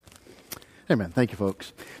Amen. Thank you,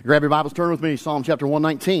 folks. Grab your Bibles, turn with me, Psalm chapter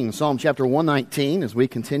 119. Psalm chapter 119, as we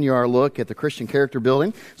continue our look at the Christian character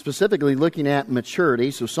building, specifically looking at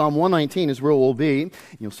maturity. So Psalm 119 is where we'll be.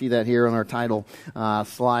 You'll see that here on our title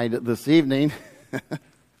slide this evening.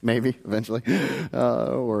 Maybe, eventually.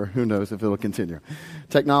 Or who knows if it'll continue.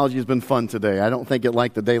 Technology has been fun today. I don't think it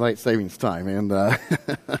liked the daylight savings time. And I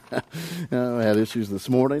had issues this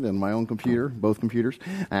morning in my own computer, both computers,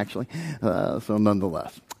 actually. So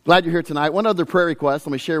nonetheless. Glad you're here tonight. One other prayer request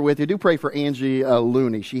let me share with you. Do pray for Angie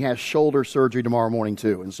Looney. She has shoulder surgery tomorrow morning,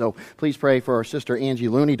 too. And so please pray for our sister Angie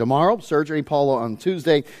Looney tomorrow. Surgery, Paula on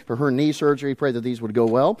Tuesday for her knee surgery. Pray that these would go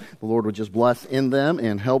well. The Lord would just bless in them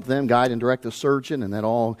and help them, guide and direct the surgeon, and that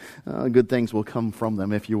all good things will come from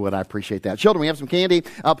them, if you would. I appreciate that. Children, we have some candy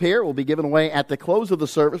up here. We'll be giving away at the close of the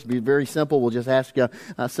service. It'll be very simple. We'll just ask you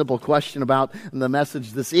a simple question about the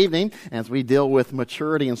message this evening as we deal with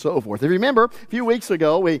maturity and so forth. If you remember, a few weeks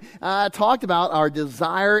ago, we talked about our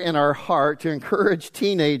desire in our heart to encourage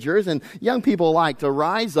teenagers and young people alike to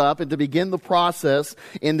rise up and to begin the process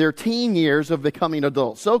in their teen years of becoming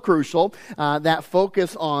adults. So crucial, that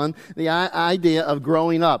focus on the idea of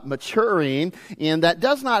growing up, maturing, and that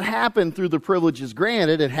does not happen through the privileges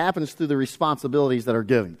granted. It happens through the responsibilities that are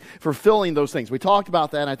given, fulfilling those things. We talked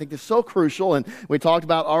about that, and I think it's so crucial, and we talked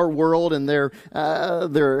about our world and their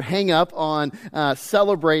hang-up on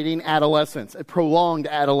celebrating adolescence, prolonged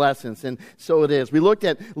adolescence, and so it is. We looked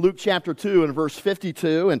at Luke chapter 2 and verse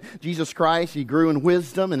 52, and Jesus Christ, He grew in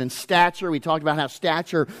wisdom and in stature. We talked about how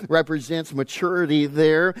stature represents maturity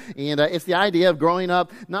there, and it's the idea of growing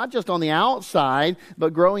up not just on the outside,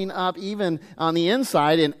 but growing up even on the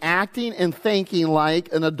inside and acting and thinking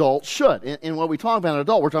like an adult should. And when we talk about an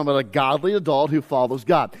adult, we're talking about a godly adult who follows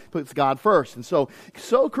God, puts God first. And so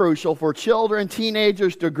crucial for children,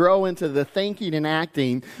 teenagers to grow into the thinking and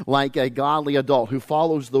acting like a godly adult who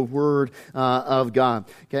follows the Word of God.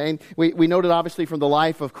 Okay, we noted obviously from the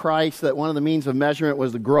life of Christ that one of the means of measurement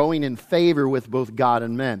was the growing in favor with both God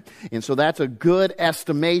and men. And so that's a good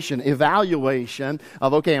estimation, evaluation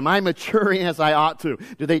of, okay, am I maturing as I ought to?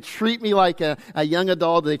 Do they treat me like a young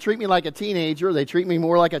adult? Do they treat me like a teenager? Do they treat me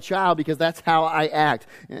more like a child because that's how I act?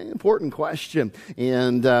 An important question,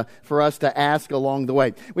 and for us to ask along the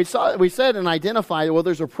way. We said and identified, well,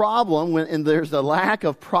 there's a problem and there's a lack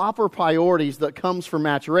of proper priorities that comes from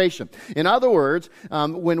maturation. In other words,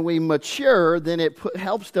 when we mature, then it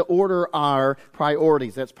helps to order our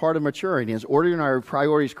priorities. That's part of maturing, is ordering our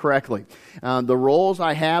priorities correctly. The roles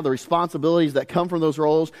I have, the responsibilities that come from those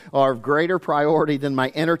roles are of greater priority than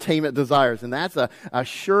my entertainment desires. And that's a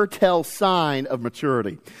sure tell sign of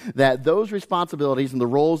maturity, that those responsibilities and the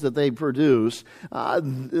roles that they produce,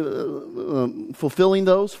 fulfilling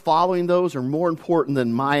those, following those, are more important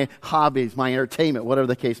than my hobbies, my entertainment, whatever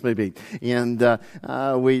the case may be. And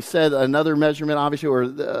we said another measurement, obviously, or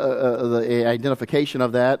the identification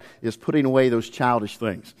of that is putting away those childish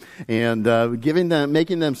things and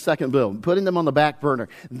making them second bill, putting them on the back burner.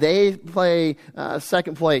 They play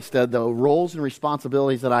second place to the roles and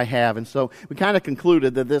responsibilities that I have. And so we kind of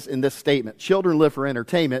concluded that in this statement, children live for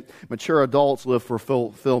entertainment, mature adults live for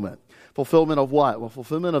fulfillment. Fulfillment of what? Well,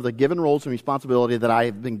 fulfillment of the given roles and responsibility that I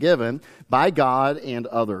have been given by God and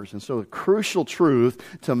others. And so a crucial truth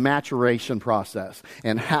to maturation process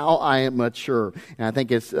and how I mature. And I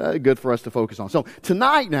think it's good for us to focus on. So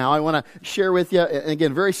tonight now, I want to share with you, and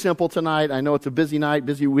again, very simple tonight. I know it's a busy night,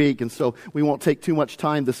 busy week, and so we won't take too much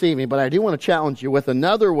time this evening, but I do want to challenge you with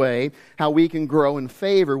another way how we can grow in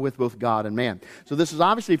favor with both God and man. So this is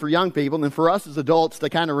obviously for young people, and for us as adults to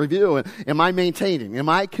kind of review, am I maintaining? Am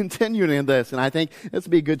I continuing in this? And I think this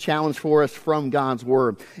would be a good challenge for us from God's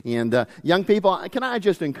Word. And young people, can I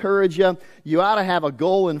just encourage you? You ought to have a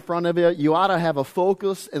goal in front of you. You ought to have a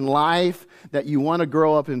focus in life that you want to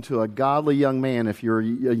grow up into a godly young man if you're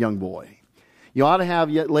a young boy. You ought to have,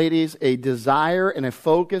 ladies, a desire and a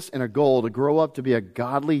focus and a goal to grow up to be a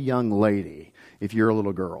godly young lady if you're a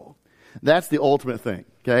little girl. That's the ultimate thing,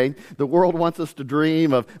 okay? The world wants us to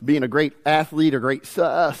dream of being a great athlete, a great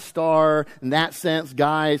star. In that sense,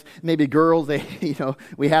 guys, maybe girls,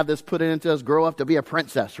 we have this put into us, grow up to be a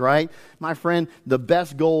princess, right? My friend, the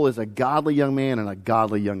best goal is a godly young man and a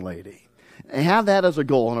godly young lady. And have that as a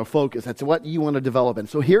goal and a focus. That's what you want to develop in.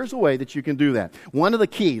 So here's a way that you can do that. One of the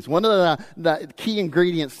keys, one of the key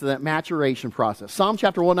ingredients to that maturation process. Psalm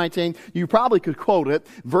chapter 119, you probably could quote it.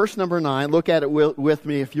 Verse number 9, look at it with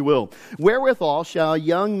me if you will. Wherewithal shall a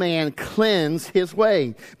young man cleanse his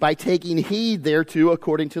way? By taking heed thereto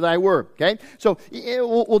according to thy word. Okay? So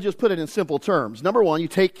we'll just put it in simple terms. Number one, you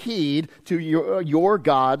take heed to your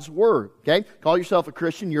God's word. Okay? Call yourself a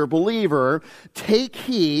Christian, you're a believer. Take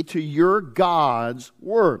heed to your God's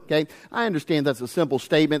Word. Okay, I understand that's a simple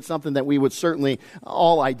statement, something that we would certainly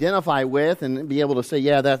all identify with and be able to say,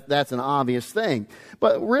 yeah, that's an obvious thing.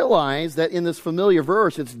 But realize that in this familiar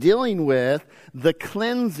verse, it's dealing with the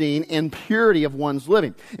cleansing and purity of one's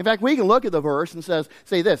living. In fact, we can look at the verse and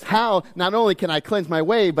say this: how not only can I cleanse my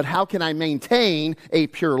way, but how can I maintain a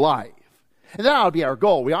pure life? And that ought to be our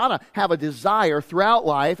goal. We ought to have a desire throughout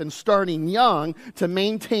life and starting young to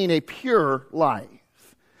maintain a pure life.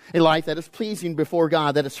 A life that is pleasing before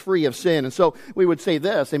God, that is free of sin. And so we would say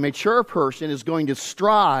this: a mature person is going to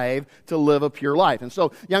strive to live a pure life. And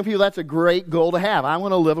so, young people, that's a great goal to have. I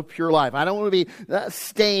want to live a pure life. I don't want to be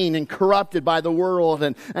stained and corrupted by the world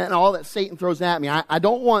and all that Satan throws at me. I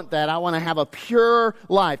don't want that. I want to have a pure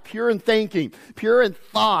life, pure in thinking, pure in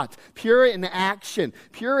thought, pure in action,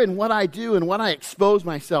 pure in what I do and what I expose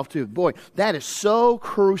myself to. Boy, that is so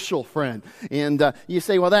crucial, friend. And you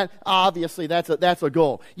say, well, that obviously that's a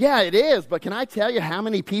goal. Yeah, it is, but can I tell you how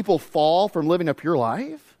many people fall from living a pure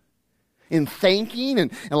life? In thinking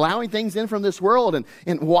and allowing things in from this world.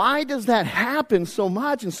 And why does that happen so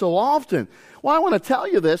much and so often? Well, I want to tell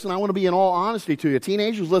you this, and I want to be in all honesty to you.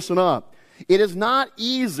 Teenagers, listen up. It is not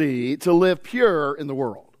easy to live pure in the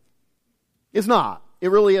world. It's not. It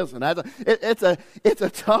really isn't. It's a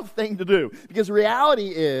tough thing to do. Because the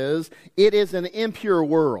reality is, it is an impure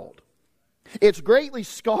world. It's greatly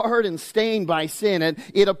scarred and stained by sin, and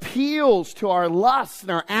it appeals to our lust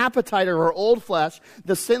and our appetite of our old flesh,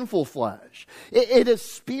 the sinful flesh. It is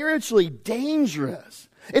spiritually dangerous.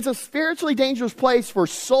 It's a spiritually dangerous place for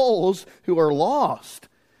souls who are lost.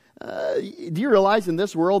 Do you realize in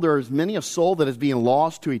this world there is many a soul that is being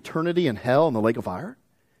lost to eternity in hell in the lake of fire?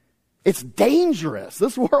 It's dangerous.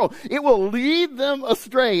 This world, it will lead them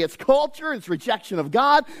astray. Its culture, its rejection of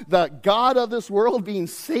God, the God of this world being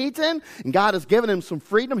Satan, and God has given him some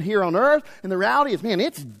freedom here on earth. And the reality is, man,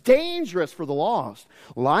 it's dangerous for the lost.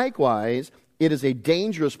 Likewise, it is a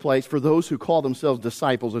dangerous place for those who call themselves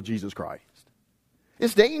disciples of Jesus Christ.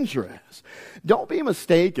 It's dangerous. Don't be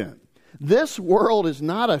mistaken. This world is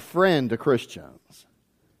not a friend to Christians.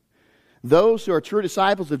 Those who are true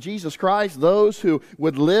disciples of Jesus Christ, those who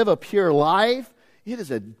would live a pure life, it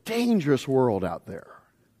is a dangerous world out there.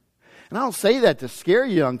 And I don't say that to scare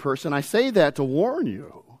you, young person. I say that to warn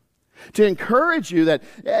you, to encourage you that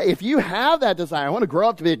if you have that desire, I want to grow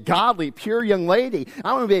up to be a godly, pure young lady.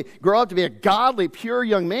 I want to grow up to be a godly, pure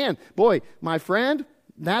young man. Boy, my friend,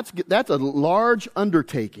 that's a large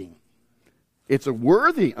undertaking. It's a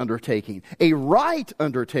worthy undertaking, a right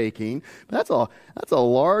undertaking. But that's a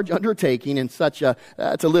large undertaking in such a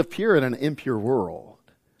to live pure in an impure world.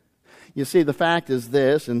 You see, the fact is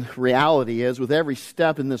this, and reality is, with every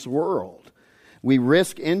step in this world, we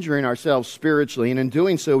risk injuring ourselves spiritually, and in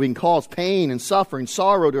doing so, we can cause pain and suffering,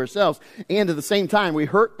 sorrow to ourselves, and at the same time, we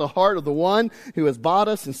hurt the heart of the one who has bought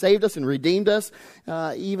us and saved us and redeemed us,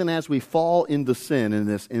 even as we fall into sin in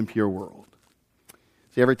this impure world.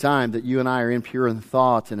 See, every time that you and I are impure in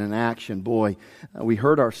thought and in action, boy, we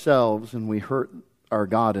hurt ourselves and we hurt our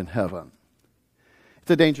God in heaven.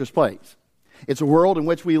 It's a dangerous place. It's a world in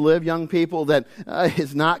which we live, young people, that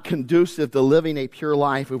is not conducive to living a pure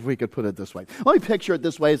life, if we could put it this way. Let me picture it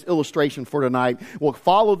this way as illustration for tonight. We'll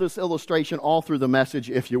follow this illustration all through the message,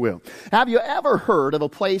 if you will. Have you ever heard of a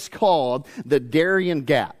place called the Darien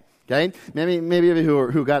Gap? Okay, maybe of you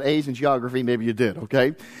who got A's in geography, maybe you did.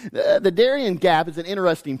 Okay, the Darien Gap is an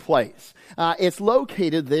interesting place. It's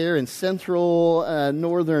located there in central,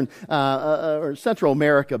 northern, or Central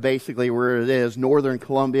America, basically, where it is, northern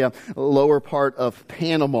Colombia, lower part of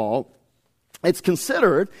Panama. It's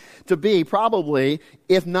considered to be probably,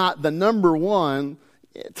 if not the number one,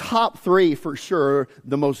 top three for sure,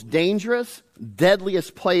 the most dangerous,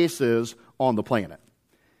 deadliest places on the planet.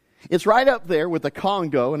 It's right up there with the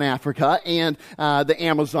Congo in Africa and the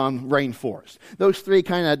Amazon rainforest. Those three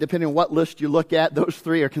kind of, depending on what list you look at, those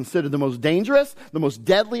three are considered the most dangerous, the most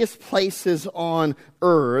deadliest places on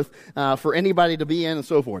earth for anybody to be in and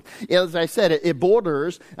so forth. As I said, it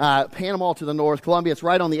borders Panama to the north, Colombia. It's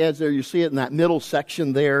right on the edge there. You see it in that middle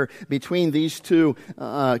section there between these two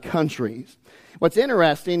countries. What's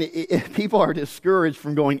interesting, people are discouraged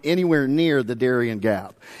from going anywhere near the Darien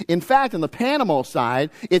Gap. In fact, on the Panama side,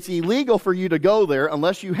 it's illegal for you to go there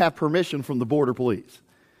unless you have permission from the border police.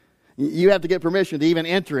 You have to get permission to even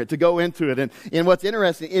enter it, to go into it. And what's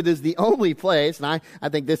interesting, it is the only place, and I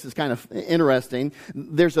think this is kind of interesting,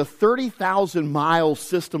 there's a 30,000-mile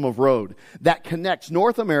system of road that connects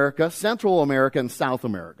North America, Central America, and South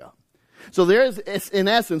America. So there is, in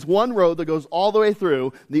essence, one road that goes all the way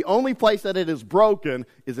through. The only place that it is broken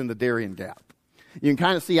is in the Darien Gap. You can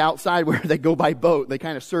kind of see outside where they go by boat. They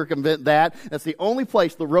kind of circumvent that. That's the only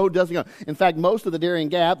place the road doesn't go. In fact, most of the Darien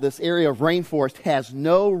Gap, this area of rainforest, has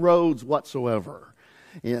no roads whatsoever.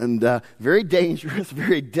 And very dangerous,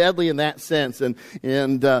 very deadly in that sense. And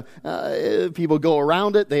people go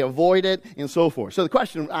around it, they avoid it, and so forth. So the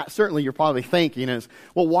question, certainly you're probably thinking is,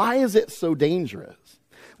 well, why is it so dangerous?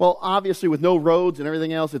 Well, obviously, with no roads and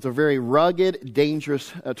everything else, it's a very rugged,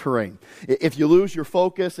 dangerous terrain. If you lose your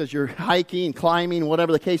focus as you're hiking, climbing,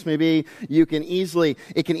 whatever the case may be, it can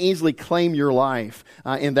easily claim your life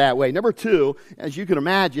in that way. Number two, as you can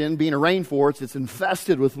imagine, being a rainforest, it's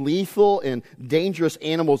infested with lethal and dangerous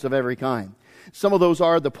animals of every kind. Some of those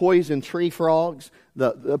are the poison tree frogs,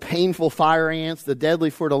 the painful fire ants, the deadly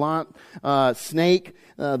fer-de-lance snake,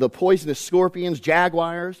 the poisonous scorpions,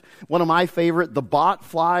 jaguars. One of my favorite, the bot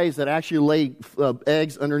flies that actually lay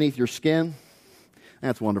eggs underneath your skin.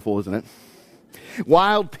 That's wonderful, isn't it?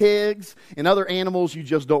 Wild pigs and other animals you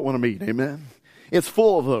just don't want to meet. Amen. It's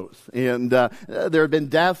full of those. And there have been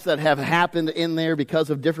deaths that have happened in there because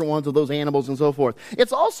of different ones of those animals and so forth.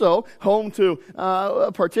 It's also home to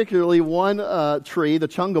particularly one tree, the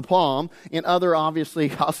chunga palm, and other obviously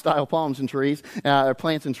hostile palms and trees,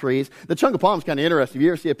 plants and trees. The chunga palm is kind of interesting. If you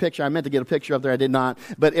ever see a picture, I meant to get a picture up there, I did not.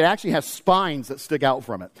 But it actually has spines that stick out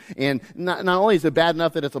from it. And not only is it bad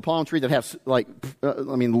enough that it's a palm tree that has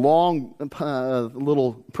long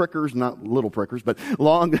little prickers, not little prickers, but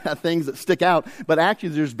long things that stick out. But actually,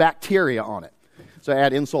 there's bacteria on it. So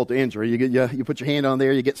add insult to injury. You put your hand on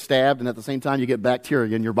there, you get stabbed, and at the same time, you get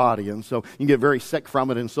bacteria in your body. And so you can get very sick from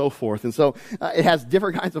it and so forth. And so it has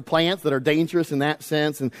different kinds of plants that are dangerous in that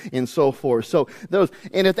sense and so forth. So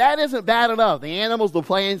and if that isn't bad enough, the animals, the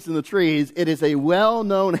plants, and the trees, it is a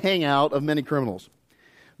well-known hangout of many criminals.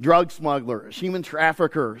 Drug smugglers, human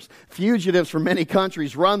traffickers, fugitives from many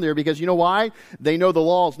countries run there because you know why? They know the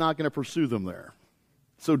law is not going to pursue them there.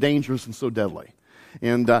 So dangerous and so deadly.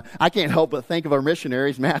 And I can't help but think of our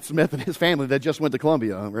missionaries, Matt Smith and his family that just went to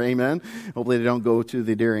Colombia. Amen. Hopefully they don't go to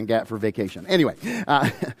the Darien Gap for vacation. Anyway,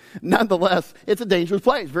 nonetheless, it's a dangerous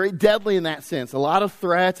place. Very deadly in that sense. A lot of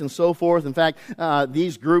threats and so forth. In fact,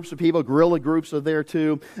 these groups of people, guerrilla groups are there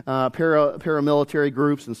too, paramilitary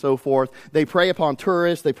groups and so forth. They prey upon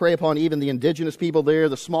tourists. They prey upon even the indigenous people there,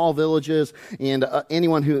 the small villages, and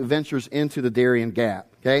anyone who ventures into the Darien Gap.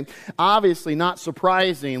 Okay? Obviously, not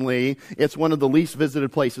surprisingly, it's one of the least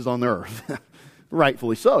visited places on the earth.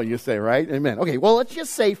 Rightfully so, you say, right? Amen. Okay, well, let's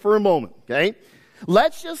just say for a moment, okay?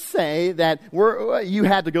 Let's just say that you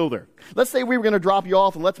had to go there. Let's say we were going to drop you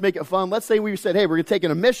off and let's make it fun. Let's say we said, hey, we're going to take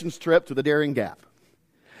a missions trip to the Darien Gap.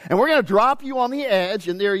 And we're going to drop you on the edge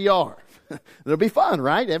and there you are. It'll be fun,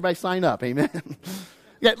 right? Everybody sign up. Amen.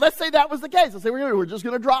 Yeah, let's say that was the case. Let's say we're just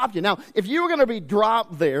going to drop you. Now, if you were going to be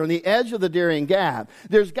dropped there on the edge of the Darien Gap,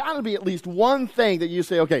 there's got to be at least one thing that you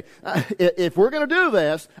say, okay, if we're going to do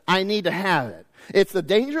this, I need to have it. It's a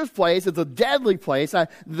dangerous place. It's a deadly place.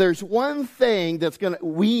 There's one thing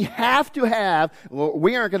we have to have.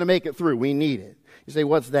 We aren't going to make it through. We need it. You say,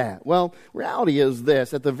 what's that? Well, reality is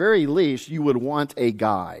this. At the very least, you would want a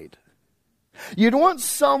guide. You'd want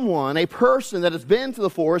someone, a person that has been to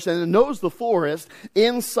the forest and knows the forest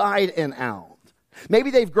inside and out.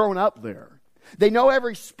 Maybe they've grown up there. They know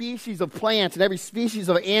every species of plant and every species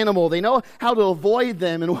of animal. They know how to avoid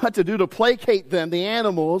them and what to do to placate them, the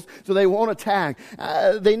animals, so they won't attack.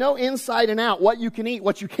 They know inside and out what you can eat,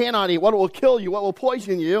 what you cannot eat, what will kill you, what will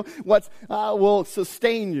poison you, what will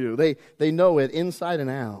sustain you. They know it inside and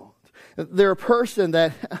out. They're a person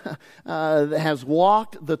that has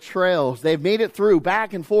walked the trails. They've made it through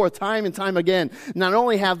back and forth time and time again. Not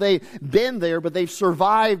only have they been there, but they've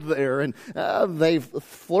survived there and they've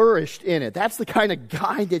flourished in it. That's the kind of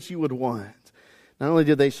guide that you would want. Not only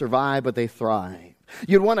did they survive, but they thrive.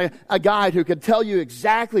 You'd want a guide who could tell you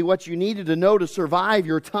exactly what you needed to know to survive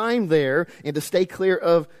your time there and to stay clear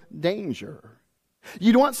of danger.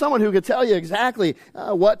 You'd want someone who could tell you exactly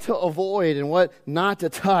what to avoid and what not to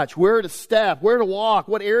touch, where to step, where to walk,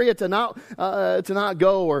 what area to not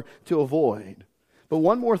go or to avoid. But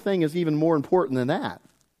one more thing is even more important than that.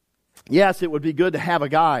 Yes, it would be good to have a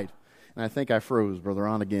guide. And I think I froze, Brother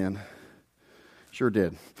On again. Sure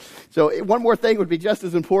did. So one more thing would be just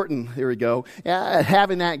as important. Here we go.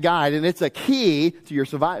 Having that guide, and it's a key to your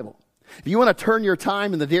survival. If you want to turn your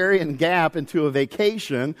time in the Darien Gap into a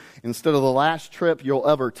vacation instead of the last trip you'll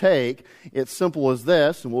ever take, it's simple as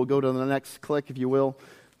this, and we'll go to the next click if you will.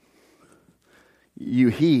 You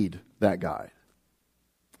heed that guide.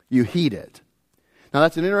 You heed it. Now,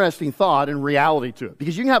 that's an interesting thought and reality to it.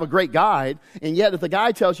 Because you can have a great guide, and yet if the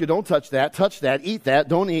guide tells you, don't touch that, eat that,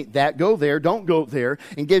 don't eat that, go there, don't go there,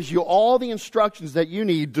 and gives you all the instructions that you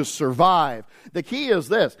need to survive. The key is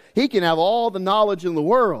this. He can have all the knowledge in the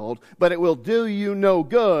world, but it will do you no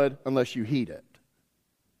good unless you heed it.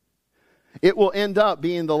 It will end up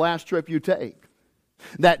being the last trip you take.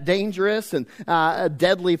 That dangerous and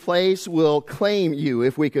deadly place will claim you,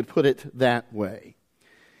 if we could put it that way.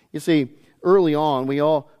 You see, early on, we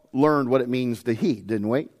all learned what it means to heed, didn't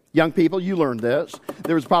we? Young people, you learned this.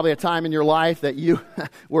 There was probably a time in your life that you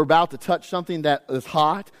were about to touch something that is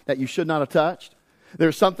hot, that you should not have touched.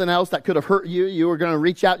 There's something else that could have hurt you. You were going to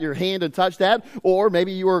reach out your hand and touch that. Or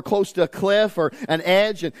maybe you were close to a cliff or an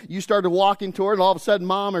edge and you started walking toward it, and all of a sudden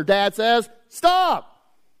mom or dad says, stop!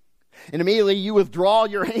 And immediately you withdraw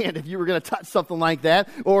your hand if you were going to touch something like that.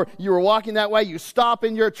 Or you were walking that way, you stop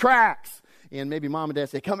in your tracks. And maybe mom and dad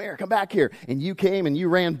say, come here, come back here. And you came and you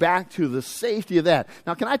ran back to the safety of that.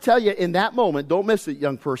 Now, can I tell you, in that moment, don't miss it,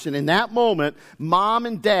 young person, in that moment, mom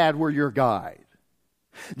and dad were your guide.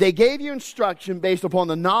 They gave you instruction based upon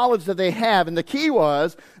the knowledge that they have. And the key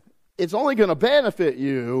was, it's only going to benefit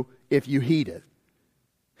you if you heed it.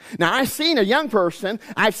 Now, I've seen a young person,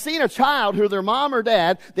 I've seen a child who their mom or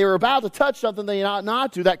dad, they were about to touch something they ought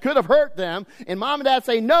not to, that could have hurt them. And mom and dad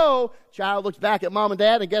say, no. Child looks back at mom and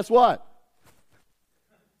dad, and guess what?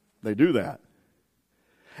 They do that.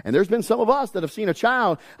 And there's been some of us that have seen a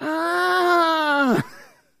child, and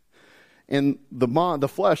the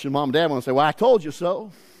flesh and mom and dad want to say, well, I told you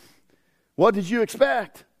so. What did you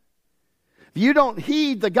expect? If you don't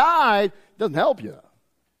heed the guide, it doesn't help you.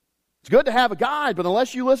 It's good to have a guide, but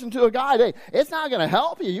unless you listen to a guide, hey, it's not going to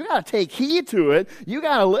help you. You got to take heed to it. You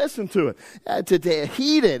got to listen to it. To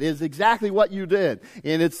heed it is exactly what you did.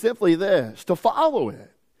 And it's simply this, to follow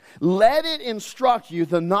it. Let it instruct you.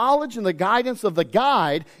 The knowledge and the guidance of the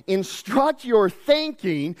guide instruct your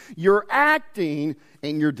thinking, your acting,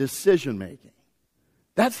 and your decision making.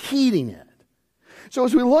 That's heeding it. So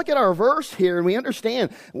as we look at our verse here and we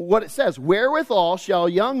understand what it says, wherewithal shall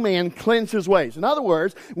a young man cleanse his ways? In other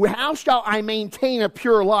words, how shall I maintain a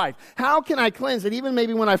pure life? How can I cleanse it, even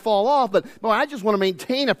maybe when I fall off? But I just want to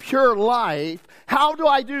maintain a pure life. How do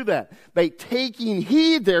I do that? By taking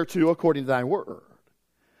heed thereto according to thy word.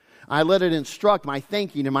 I let it instruct my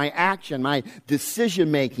thinking and my action, my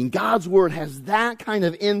decision making. God's word has that kind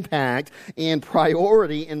of impact and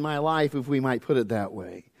priority in my life, if we might put it that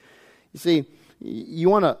way. You see, you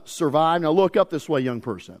want to survive. Now look up this way, young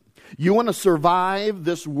person. You want to survive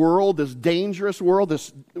this world, this dangerous world,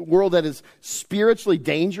 this world that is spiritually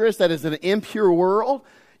dangerous, that is an impure world.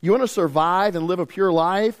 You want to survive and live a pure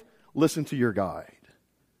life? Listen to your guide.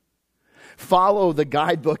 Follow the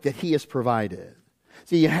guidebook that he has provided.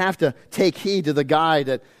 See, you have to take heed to the guide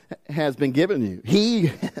that has been given you.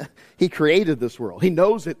 He created this world. He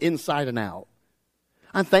knows it inside and out.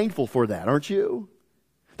 I'm thankful for that, aren't you?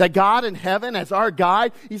 That God in heaven, as our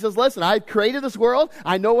guide, he says, listen, I created this world.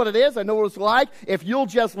 I know what it is. I know what it's like. If you'll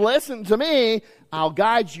just listen to me, I'll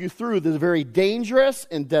guide you through this very dangerous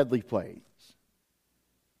and deadly place.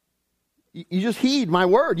 You just heed my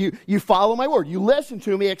word. You follow my word. You listen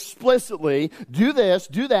to me explicitly. Do this,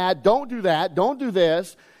 do that, don't do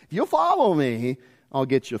this. If you'll follow me, I'll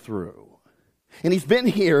get you through. And he's been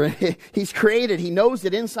here. He's created. He knows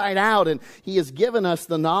it inside out. And he has given us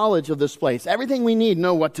the knowledge of this place. Everything we need to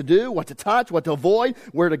know what to do, what to touch, what to avoid,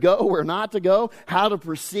 where to go, where not to go, how to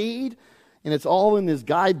proceed. And it's all in this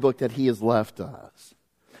guidebook that he has left us.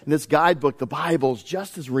 And this guidebook, the Bible, is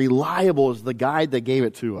just as reliable as the guide that gave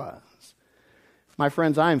it to us. My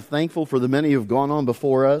friends, I am thankful for the many who have gone on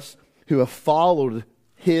before us, who have followed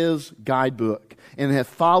his guidebook and have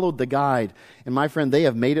followed the guide. And my friend, they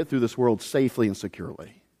have made it through this world safely and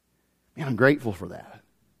securely. Man, I'm grateful for that.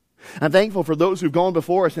 I'm thankful for those who've gone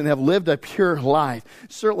before us and have lived a pure life.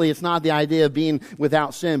 Certainly it's not the idea of being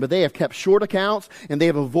without sin, but they have kept short accounts and they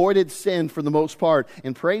have avoided sin for the most part.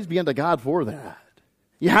 And praise be unto God for that.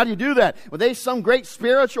 Yeah, how do you do that? Were they some great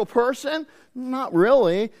spiritual person? Not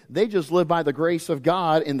really. They just live by the grace of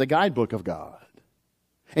God in the guidebook of God.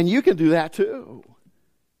 And you can do that too.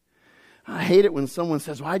 I hate it when someone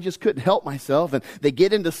says, well, I just couldn't help myself. And they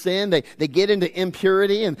get into sin, they get into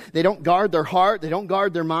impurity, and they don't guard their heart, they don't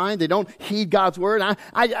guard their mind, they don't heed God's word.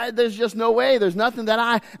 There's just no way, there's nothing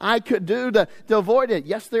that I could do to avoid it.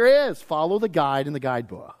 Yes, there is. Follow the guide in the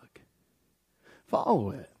guidebook.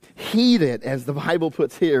 Follow it. Heed it, as the Bible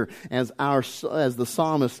puts here, as the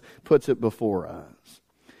psalmist puts it before us.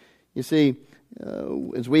 You see,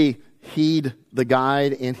 as we heed the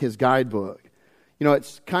guide in his guidebook, you know,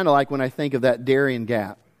 it's kind of like when I think of that Darien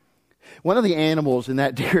Gap. One of the animals in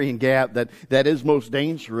that Darien Gap that is most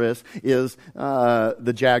dangerous is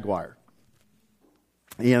the jaguar.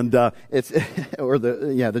 And it's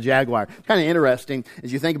the jaguar. Kind of interesting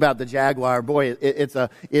as you think about the jaguar. Boy, it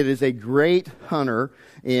is a great hunter,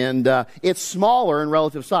 and it's smaller in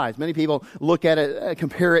relative size. Many people look at it,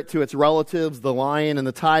 compare it to its relatives, the lion and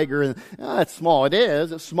the tiger, and it's small.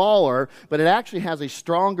 It's smaller, but it actually has a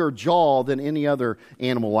stronger jaw than any other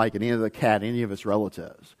animal like it, any of the cat, any of its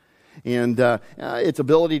relatives. And its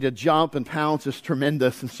ability to jump and pounce is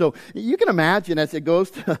tremendous. And so you can imagine as it goes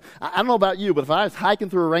to, I don't know about you, but if I was hiking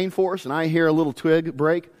through a rainforest and I hear a little twig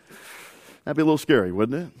break, that'd be a little scary,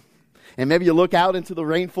 wouldn't it? And maybe you look out into the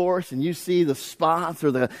rainforest and you see the spots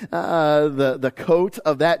or the coat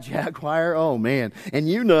of that jaguar. Oh, man. And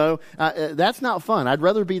you know, that's not fun. I'd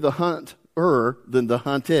rather be the hunter than the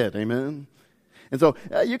hunted. Amen? And so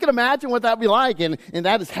you can imagine what that would be like, and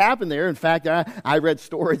that has happened there. In fact, I read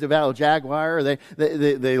stories about a jaguar.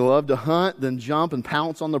 They love to hunt, then jump and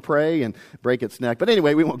pounce on the prey and break its neck. But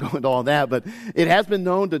anyway, we won't go into all that. But it has been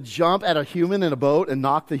known to jump at a human in a boat and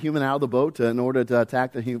knock the human out of the boat in order to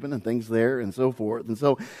attack the human and things there and so forth. And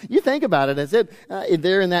so you think about it, as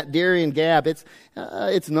there in that Darien Gap,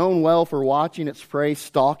 it's known well for watching its prey,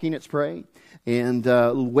 stalking its prey, and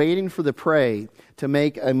waiting for the prey to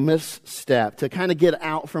make a misstep, to kind of get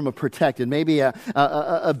out from a protected, maybe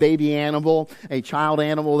a baby animal, a child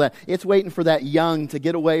animal, that it's waiting for that young to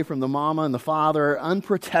get away from the mama and the father,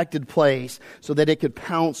 unprotected place, so that it could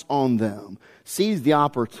pounce on them, seize the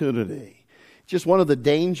opportunity. Just one of the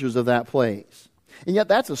dangers of that place. And yet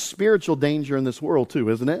that's a spiritual danger in this world too,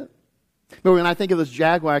 isn't it? But when I think of this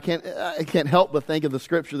jaguar, I can't help but think of the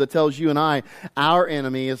scripture that tells you and I, our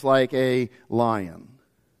enemy is like a lion,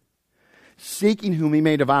 seeking whom he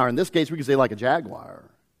may devour. In this case, we could say like a jaguar.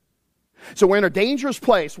 So we're in a dangerous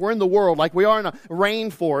place. We're in the world like we are in a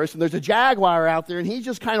rainforest, and there's a jaguar out there, and he's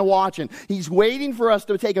just kind of watching. He's waiting for us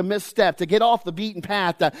to take a misstep, to get off the beaten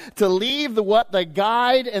path, to leave what the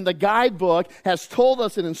guide and the guidebook has told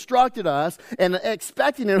us and instructed us, and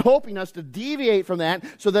expecting and hoping us to deviate from that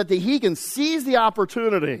so that he can seize the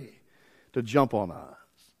opportunity to jump on us.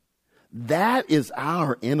 That is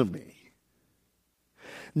our enemy.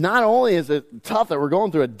 Not only is it tough that we're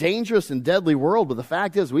going through a dangerous and deadly world, but the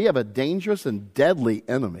fact is we have a dangerous and deadly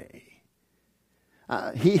enemy.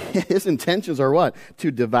 His intentions are what? To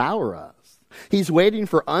devour us. He's waiting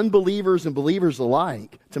for unbelievers and believers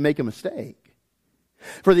alike to make a mistake.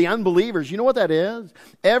 For the unbelievers, you know what that is?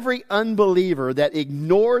 Every unbeliever that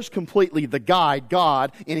ignores completely the guide,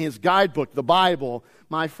 God, in his guidebook, the Bible,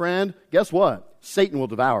 my friend, guess what? Satan will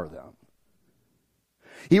devour them.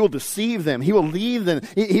 He will deceive them. He will leave them.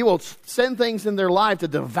 He will send things in their life to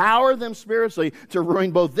devour them spiritually, to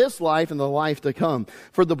ruin both this life and the life to come.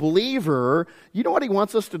 For the believer, you know what he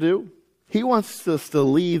wants us to do? He wants us to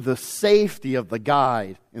leave the safety of the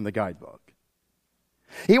guide in the guidebook.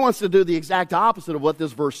 He wants to do the exact opposite of what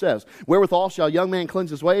this verse says. Wherewithal shall a young man cleanse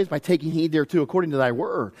his ways? By taking heed thereto according to thy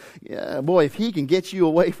word. Yeah, boy, if he can get you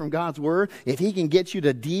away from God's word, if he can get you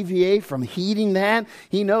to deviate from heeding that,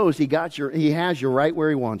 he knows he has you right where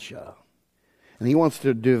he wants you. And he wants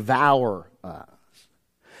to devour us.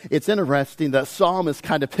 It's interesting that psalmist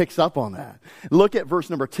kind of picks up on that. Look at verse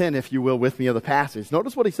number 10, if you will, with me of the passage.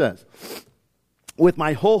 Notice what he says. With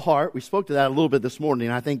my whole heart, we spoke to that a little bit this morning,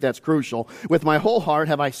 and I think that's crucial. With my whole heart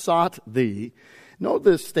have I sought thee. Note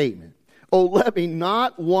this statement. Oh, let me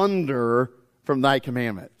not wander from thy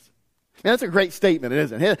commandments. And that's a great statement,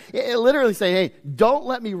 isn't it? It literally saying, hey, don't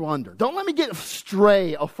let me wander. Don't let me get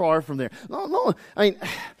stray afar from there. No. I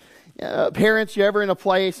mean, parents, you ever in a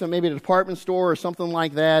place, maybe a department store or something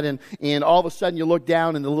like that, and all of a sudden you look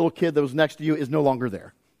down and the little kid that was next to you is no longer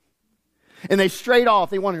there. And they strayed off.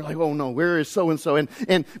 They wonder, like, oh no, where is so-and-so?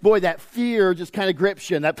 And boy, that fear just kind of grips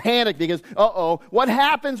you, and that panic, because, what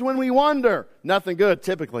happens when we wander? Nothing good,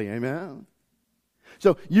 typically, amen?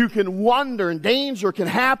 So you can wonder, and danger can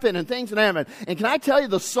happen, and things can happen. And can I tell you,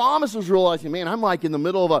 the psalmist was realizing, man, I'm like in the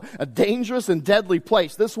middle of a dangerous and deadly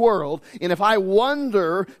place, this world, and if I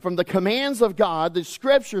wander from the commands of God, the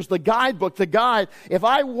scriptures, the guidebook, the guide, if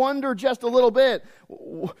I wander just a little bit,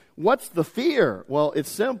 what's the fear? Well, it's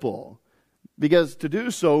simple. Because to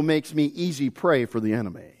do so makes me easy prey for the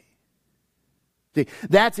enemy. See,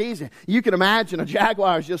 that's easy. You can imagine a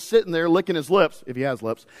jaguar is just sitting there licking his lips, if he has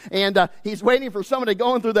lips, and he's waiting for somebody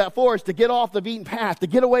going through that forest to get off the beaten path, to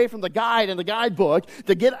get away from the guide and the guidebook,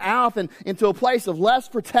 to get out into a place of less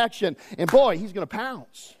protection. And boy, he's going to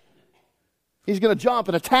pounce. He's going to jump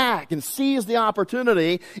and attack and seize the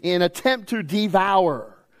opportunity and attempt to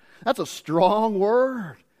devour. That's a strong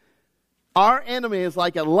word. Our enemy is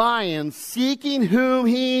like a lion seeking whom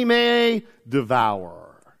he may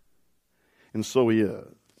devour. And so he is.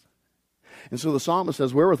 And so the psalmist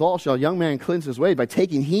says, wherewithal shall a young man cleanse his way? By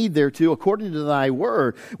taking heed thereto according to thy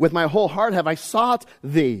word. With my whole heart have I sought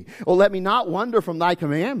thee. Oh, let me not wander from thy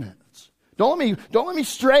commandments. Don't let me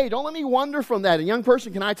stray. Don't let me wander from that. A young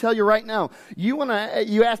person, can I tell you right now, you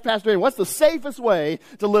ask Pastor Aaron, what's the safest way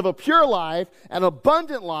to live a pure life, an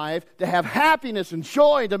abundant life, to have happiness and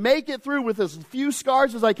joy, to make it through with as few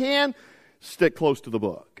scars as I can? Stick close to the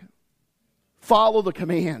book. Follow the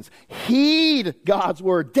commands. Heed God's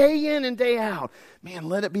word day in and day out. Man,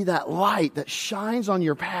 let it be that light that shines on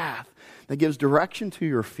your path, that gives direction to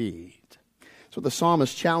your feet. That's what the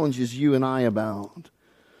psalmist challenges you and I about.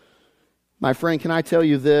 My friend, can I tell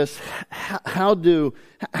you this? How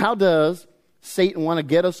does Satan want to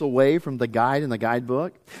get us away from the guide in the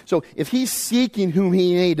guidebook? So if he's seeking whom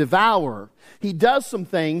he may devour, he does some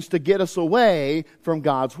things to get us away from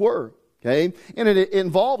God's word. Okay? And it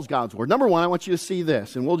involves God's word. Number one, I want you to see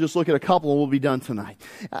this, and we'll just look at a couple and we'll be done tonight.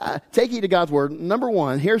 Take heed to God's word. Number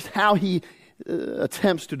one, here's how he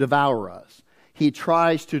attempts to devour us. He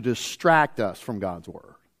tries to distract us from God's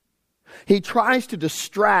word. He tries to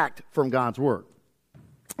distract from God's word.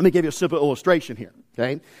 Let me give you a simple illustration here.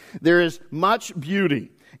 Okay? There is much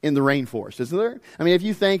beauty in the rainforest, isn't there? I mean, if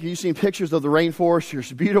you've seen pictures of the rainforest,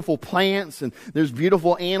 there's beautiful plants and there's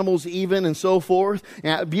beautiful animals even and so forth.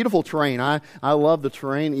 And beautiful terrain. I love the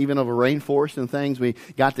terrain even of a rainforest and things. We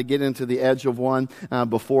got to get into the edge of one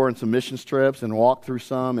before in some mission trips and walk through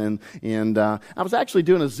some. And I was actually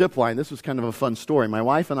doing a zip line. This was kind of a fun story. My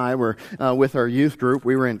wife and I were with our youth group.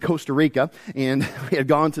 We were in Costa Rica and we had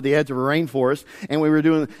gone to the edge of a rainforest and we were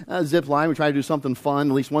doing a zip line. We tried to do something fun,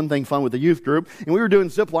 at least one thing fun with the youth group. And we were doing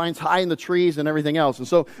zip lines high in the trees and everything else. And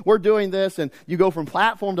so we're doing this, and you go from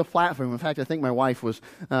platform to platform. In fact, I think my wife was,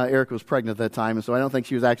 Erica was pregnant at that time, and so I don't think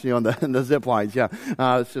she was actually on the zip lines. Yeah.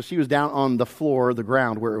 So she was down on the floor, the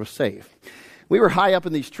ground, where it was safe. We were high up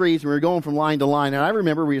in these trees, and we were going from line to line. And I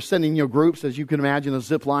remember we were sending groups, as you can imagine, a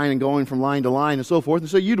zip line and going from line to line and so forth. And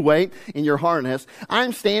so you'd wait in your harness.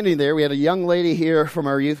 I'm standing there. We had a young lady here from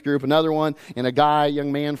our youth group, another one, and a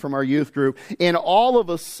young man from our youth group. And all of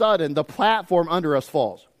a sudden, the platform under us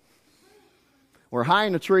falls. We're high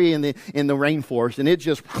in a tree in the rainforest, and it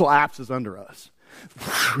just collapses under us.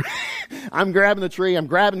 I'm grabbing the tree. I'm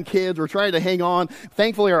grabbing kids. We're trying to hang on.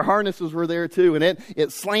 Thankfully, our harnesses were there too, and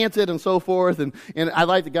it slanted and so forth. And I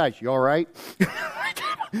like the guys. You all right?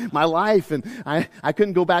 My life, and I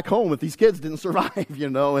couldn't go back home if these kids didn't survive,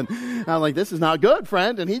 And I'm like, this is not good,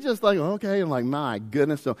 friend. And he's just like, okay. I'm like, my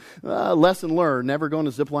goodness. So lesson learned: never going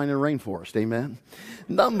to zip line in a rainforest. Amen.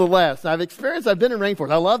 Nonetheless, I've been in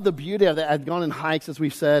rainforest. I love the beauty of that. I've gone on hikes, as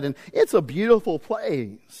we've said, and it's a beautiful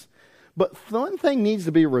place. But one thing needs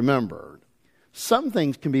to be remembered. Some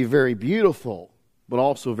things can be very beautiful, but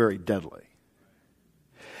also very deadly.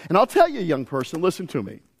 And I'll tell you, young person, listen to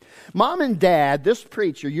me. Mom and dad, this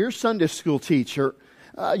preacher, your Sunday school teacher,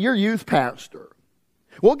 your youth pastor,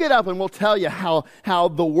 we'll get up and we'll tell you how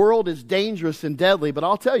the world is dangerous and deadly, but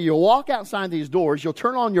I'll tell you, you'll walk outside these doors, you'll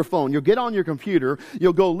turn on your phone, you'll get on your computer,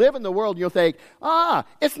 you'll go live in the world, and you'll think,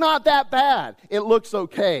 it's not that bad. It looks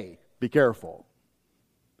okay. Be careful.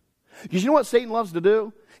 Because you know what Satan loves to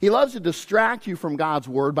do? He loves to distract you from God's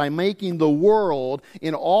word by making the world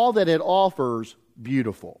in all that it offers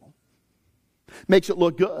beautiful. Makes it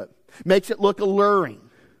look good. Makes it look alluring.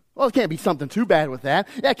 Well, it can't be something too bad with that.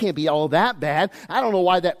 That can't be all that bad. I don't know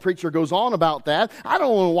why that preacher goes on about that. I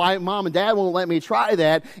don't know why mom and dad won't let me try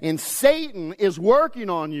that. And Satan is working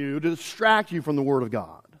on you to distract you from the word of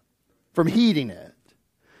God, from heeding it.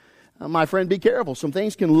 My friend, be careful. Some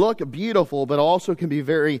things can look beautiful, but also can be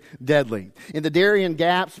very deadly. In the Darien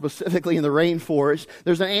Gap, specifically in the rainforest,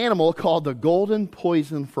 there's an animal called the golden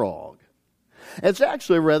poison frog. It's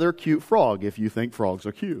actually a rather cute frog, if you think frogs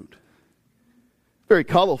are cute. Very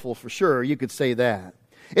colorful for sure, you could say that.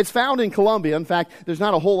 It's found in Colombia. In fact, there's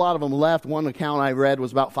not a whole lot of them left. One account I read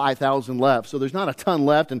was about 5,000 left. So there's not a ton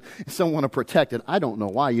left, and some want to protect it. I don't know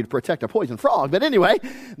why you'd protect a poison frog, but anyway,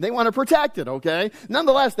 they want to protect it, okay?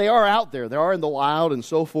 Nonetheless, they are out there. They are in the wild and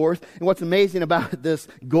so forth. And what's amazing about this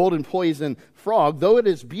golden poison frog, though it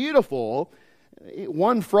is beautiful,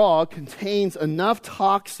 one frog contains enough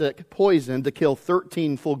toxic poison to kill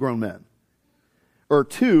 13 full-grown men, or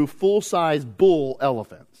 2 full-size bull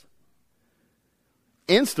elephants.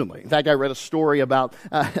 Instantly. In fact, I read a story about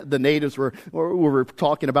the natives were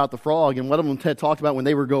talking about the frog, and one of them had talked about when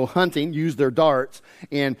they were go hunting, used their darts,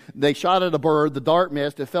 and they shot at a bird, the dart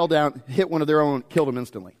missed, it fell down, hit one of their own, killed them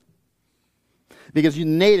instantly. Because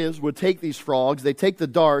natives would take these frogs, they take the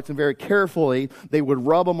darts, and very carefully they would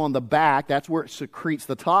rub them on the back. That's where it secretes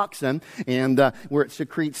the toxin and where it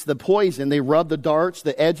secretes the poison. They rub the darts,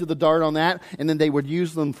 the edge of the dart on that, and then they would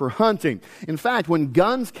use them for hunting. In fact, when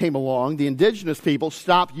guns came along, the indigenous people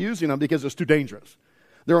stopped using them because it's too dangerous.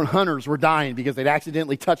 Their own hunters were dying because they'd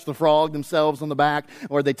accidentally touched the frog themselves on the back,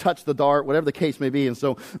 or they touched the dart, whatever the case may be, and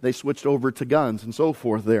so they switched over to guns and so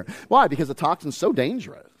forth there. Why? Because the toxin's so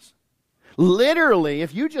dangerous. Literally,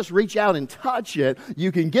 if you just reach out and touch it,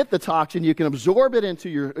 you can get the toxin, you can absorb it into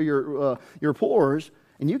your pores,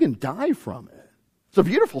 and you can die from it. It's a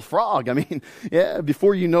beautiful frog. I mean, yeah,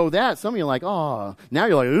 before you know that, some of you are like, oh, now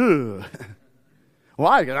you're like, ugh.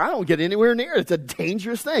 Why? Because I don't get anywhere near it. It's a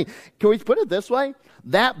dangerous thing. Can we put it this way?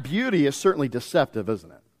 That beauty is certainly deceptive,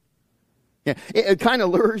 isn't it? Yeah, it kind of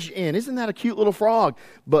lures you in. Isn't that a cute little frog?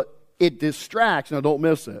 But it distracts. Now, don't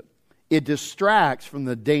miss it. It distracts from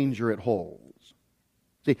the danger it holds.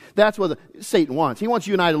 See, that's what Satan wants. He wants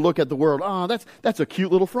you and I to look at the world. Oh, that's a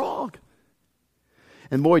cute little frog.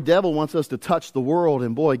 And boy, devil wants us to touch the world.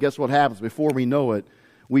 And boy, guess what happens? Before we know it,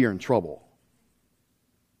 we are in trouble.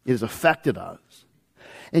 It has affected us.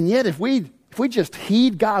 And yet, if we just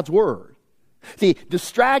heed God's word, see,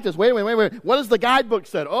 distract us. Wait. What does the guidebook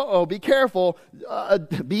say? Be careful.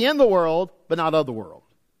 Be in the world, but not of the world.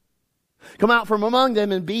 Come out from among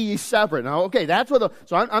them and be ye separate. Now, okay, that's what.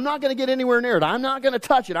 So I'm not going to get anywhere near it. I'm not going to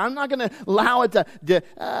touch it. I'm not going to allow it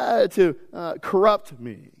to corrupt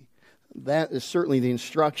me. That is certainly the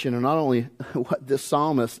instruction, and not only what this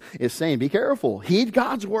psalmist is saying. Be careful. Heed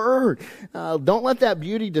God's word. Don't let that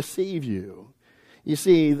beauty deceive you. You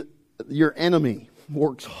see, your enemy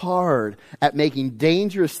works hard at making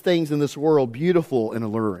dangerous things in this world beautiful and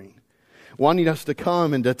alluring, wanting us to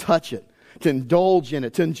come and to touch it, to indulge in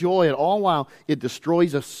it, to enjoy it, all while it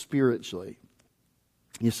destroys us spiritually.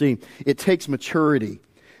 You see, it takes maturity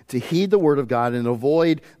to heed the word of God and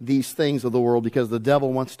avoid these things of the world, because the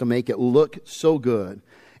devil wants to make it look so good,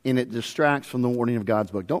 and it distracts from the warning of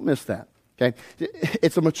God's book. Don't miss that. Okay?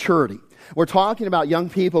 It's a maturity. We're talking about young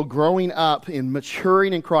people growing up and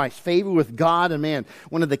maturing in Christ, favor with God and man.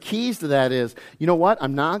 One of the keys to that is, you know what?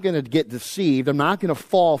 I'm not going to get deceived. I'm not going to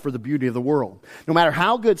fall for the beauty of the world. No matter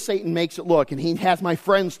how good Satan makes it look, and he has my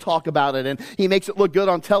friends talk about it, and he makes it look good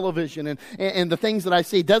on television, and the things that I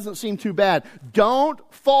see doesn't seem too bad. Don't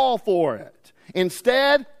fall for it.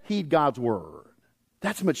 Instead, heed God's word.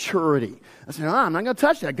 That's maturity. I said, I'm not going to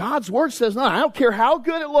touch that. God's word says no. I don't care how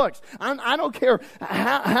good it looks. I don't care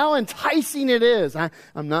how enticing it is. I'm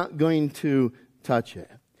not going to touch it.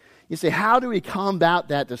 You say, how do we combat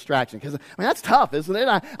that distraction? Because that's tough, isn't it?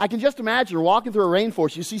 I can just imagine you're walking through a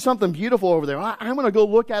rainforest. You see something beautiful over there. I'm going to go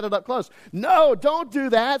look at it up close. No, don't do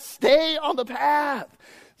that. Stay on the path.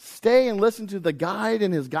 Stay and listen to the guide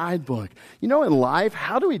in his guidebook. You know, in life,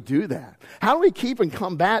 how do we do that? How do we keep and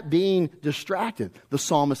combat being distracted? The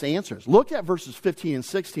psalmist answers. Look at verses 15 and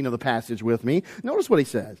 16 of the passage with me. Notice what he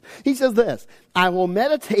says. He says this, I will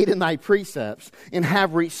meditate in thy precepts and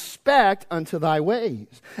have respect unto thy ways.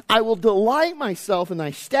 I will delight myself in thy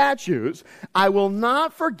statutes. I will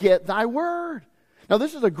not forget thy word. Now,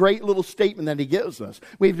 this is a great little statement that he gives us.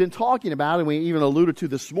 We've been talking about, and we even alluded to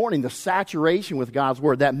this morning, the saturation with God's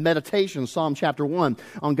word, that meditation, Psalm chapter 1,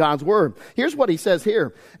 on God's word. Here's what he says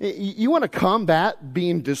here. You want to combat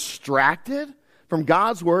being distracted from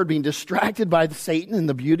God's word, being distracted by Satan and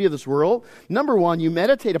the beauty of this world? Number one, you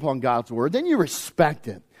meditate upon God's word, then you respect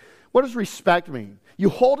it. What does respect mean? You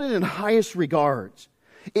hold it in highest regards.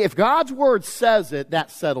 If God's word says it,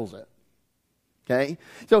 that settles it. Okay?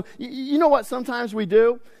 So, you know what sometimes we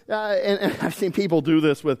do? And I've seen people do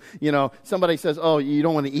this with, somebody says, oh, you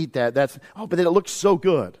don't want to eat that. But then it looks so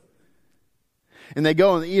good. And they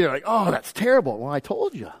go and eat it like, oh, that's terrible. Well, I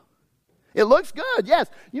told you. It looks good, yes.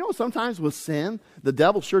 Sometimes with sin, the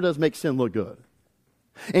devil sure does make sin look good.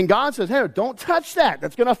 And God says, hey, don't touch that.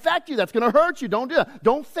 That's going to affect you. That's going to hurt you. Don't do that.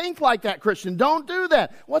 Don't think like that, Christian. Don't do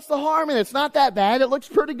that. What's the harm in it? It's not that bad. It looks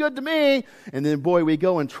pretty good to me. And then, boy, we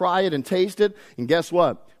go and try it and taste it. And guess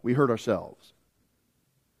what? We hurt ourselves.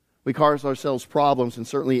 We cause ourselves problems, and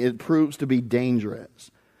certainly it proves to be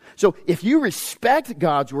dangerous. So if you respect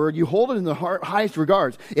God's word, you hold it in the highest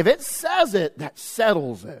regards. If it says it, that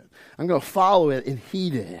settles it. I'm going to follow it and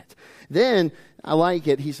heed it. Then, I like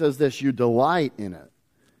it, he says this, you delight in it.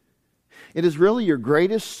 It is really your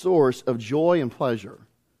greatest source of joy and pleasure.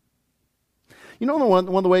 You know one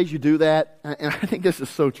of the ways you do that? And I think this is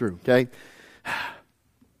so true, okay?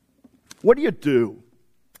 What do?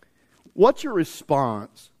 What's your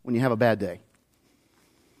response when you have a bad day?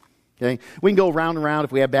 Okay? We can go round and round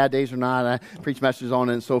if we have bad days or not. I preach messages on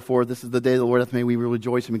it and so forth. This is the day the Lord hath made. We will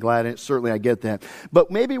rejoice and be glad in it. Certainly I get that. But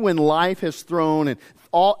maybe when life has thrown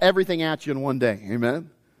everything at you in one day. Amen?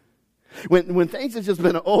 When things have just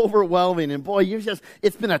been overwhelming and boy,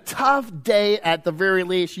 it's been a tough day at the very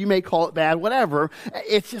least. You may call it bad, whatever.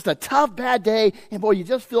 It's just a tough, bad day and boy, you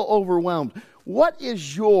just feel overwhelmed. What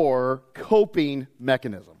is your coping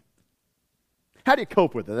mechanism? How do you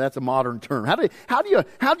cope with it? That's a modern term. How do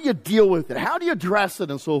you deal with it? How do you address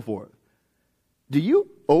it and so forth? Do you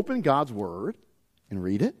open God's Word and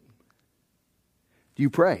read it? Do you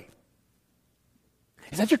pray?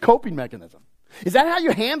 Is that your coping mechanism? Is that how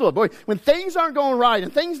you handle it? Boy, when things aren't going right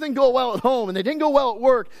and things didn't go well at home and they didn't go well at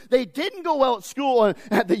work, they didn't go well at school and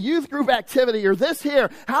at the youth group activity or this here,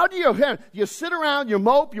 how do you sit around, you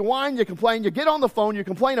mope, you whine, you complain, you get on the phone, you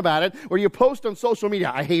complain about it, or you post on social media,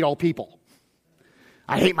 I hate all people.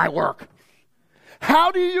 I hate my work.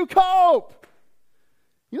 How do you cope?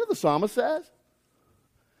 You know what the psalmist says?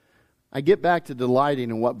 I get back to delighting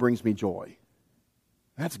in what brings me joy.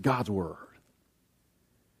 That's God's Word.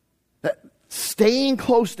 Staying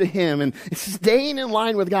close to Him and staying in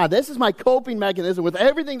line with God. This is my coping mechanism with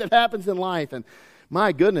everything that happens in life. And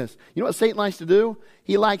my goodness, you know what Satan likes to do?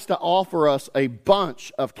 He likes to offer us a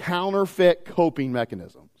bunch of counterfeit coping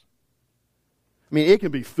mechanisms. I mean, it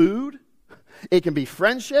can be food. It can be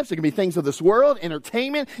friendships. It can be things of this world,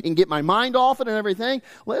 entertainment, and get my mind off it and everything.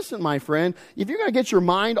 Listen, my friend, if you're going to get your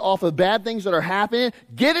mind off of bad things that are happening,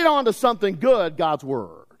 get it onto something good, God's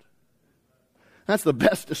Word. That's the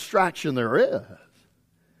best distraction there is.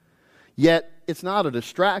 Yet, it's not a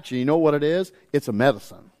distraction. You know what it is? It's a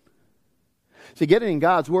medicine. See, getting in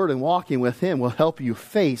God's Word and walking with Him will help you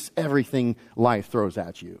face everything life throws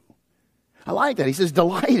at you. I like that. He says,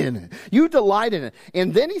 delight in it. You delight in it.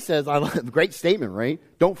 And then he says, great statement, right?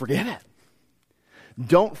 Don't forget it.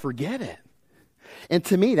 Don't forget it. And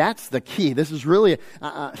to me, that's the key. This is really,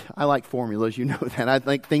 I like formulas, you know that. I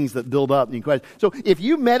like things that build up. So if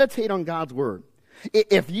you meditate on God's Word,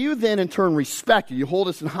 if you then in turn respect it, you hold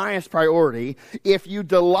it in highest priority, if you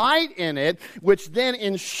delight in it, which then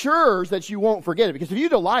ensures that you won't forget it. Because if you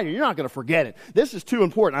delight in it, you're not going to forget it. This is too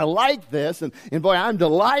important. I like this, and boy, I'm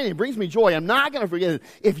delighted. It brings me joy. I'm not going to forget it.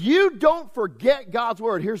 If you don't forget God's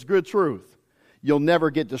Word, here's good truth. You'll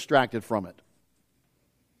never get distracted from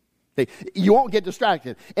it. You won't get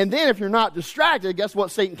distracted. And then if you're not distracted, guess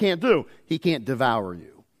what Satan can't do? He can't devour you.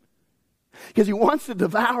 Because he wants to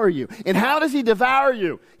devour you. And how does he devour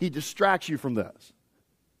you? He distracts you from this.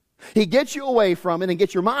 He gets you away from it and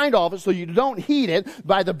gets your mind off it so you don't heed it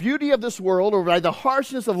by the beauty of this world or by the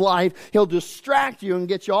harshness of life. He'll distract you and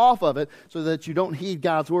get you off of it so that you don't heed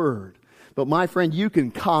God's Word. But my friend, you can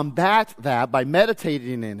combat that by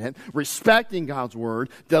meditating in it, respecting God's Word,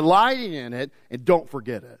 delighting in it, and don't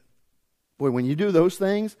forget it. Boy, when you do those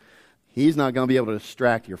things, He's not going to be able to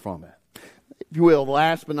distract you from it. If you will,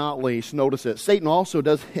 last but not least, notice it. Satan also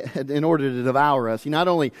does, in order to devour us, he not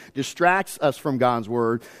only distracts us from God's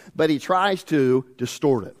Word, but he tries to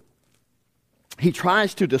distort it. He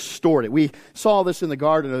tries to distort it. We saw this in the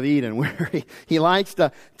Garden of Eden where he likes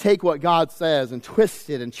to take what God says and twist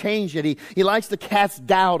it and change it. He likes to cast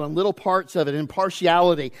doubt on little parts of it,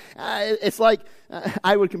 impartiality. It's like,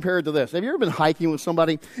 I would compare it to this. Have you ever been hiking with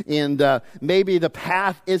somebody and maybe the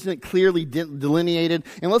path isn't clearly delineated?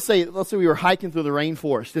 And let's say we were hiking through the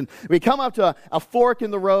rainforest and we come up to a fork in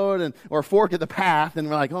the road or a fork in the path and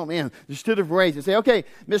we're like, oh man, there's two different ways. And say, okay,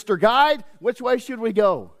 Mr. Guide, which way should we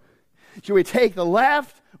go? Should we take the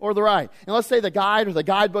left or the right? And let's say the guide or the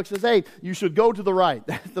guidebook says, hey, you should go to the right.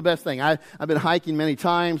 That's the best thing. I've been hiking many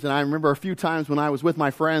times, and I remember a few times when I was with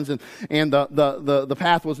my friends, and the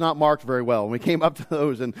path was not marked very well. And we came up to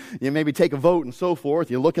those, and you maybe take a vote and so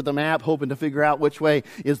forth. You look at the map, hoping to figure out which way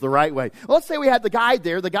is the right way. Well, let's say we had the guide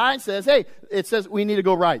there. The guide says, hey, it says we need to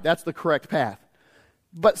go right. That's the correct path.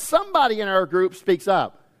 But somebody in our group speaks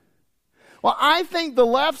up. Well, I think the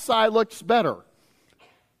left side looks better.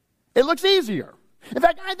 It looks easier. In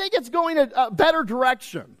fact, I think it's going a better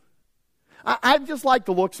direction. I just like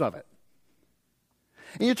the looks of it.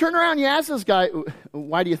 And you turn around and you ask this guy,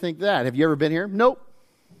 why do you think that? Have you ever been here? Nope.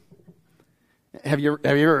 Have you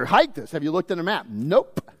ever hiked this? Have you looked at a map?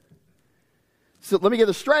 Nope. So let me get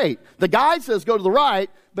this straight. The guide says go to the right,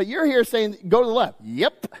 but you're here saying go to the left.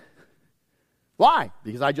 Yep. Why?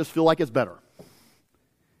 Because I just feel like it's better.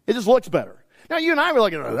 It just looks better. Now, you and I were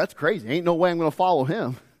like, oh, that's crazy. Ain't no way I'm going to follow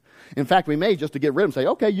him. In fact, we may, just to get rid of him, say,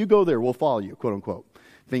 okay, you go there, we'll follow you, quote unquote.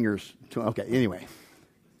 Fingers, okay, anyway.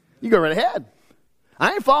 You go right ahead.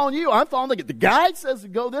 I ain't following you. I'm following the guide says to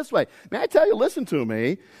go this way. May I tell you, listen to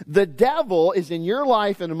me. The devil is in your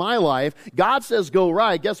life and in my life. God says go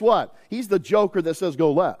right. Guess what? He's the joker that says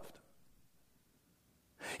go left.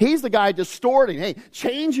 He's the guy distorting. Hey,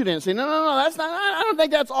 changing it and saying, no, that's not, I don't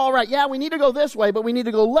think that's all right. Yeah, we need to go this way, but we need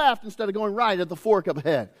to go left instead of going right at the fork up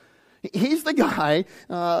ahead. He's the guy,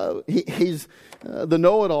 he's the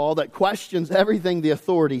know-it-all that questions everything the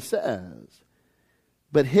authority says.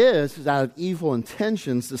 But his is out of evil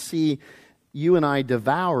intentions to see you and I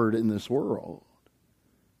devoured in this world.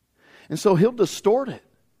 And so he'll distort it.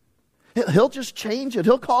 He'll just change it.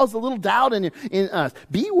 He'll cause a little doubt in us.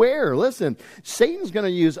 Beware. Listen, Satan's going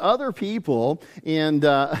to use other people and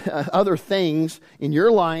other things in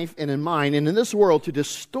your life and in mine and in this world to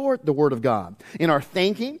distort the Word of God. In our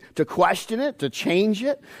thinking, to question it, to change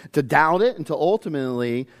it, to doubt it, and to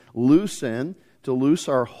ultimately loose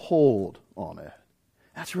our hold on it.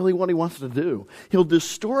 That's really what he wants to do. He'll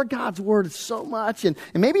distort God's Word so much and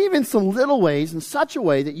maybe even some little ways in such a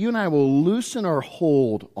way that you and I will loosen our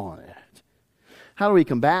hold on it. How do we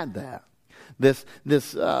combat that?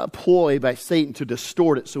 This ploy by Satan to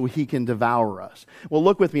distort it so he can devour us. Well,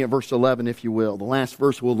 look with me at verse 11, if you will. The last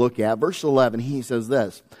verse we'll look at. Verse 11, he says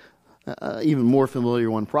this. Even more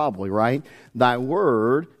familiar one probably, right? Thy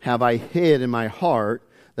word have I hid in my heart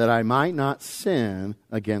that I might not sin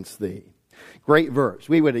against thee. Great verse.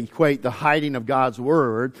 We would equate the hiding of God's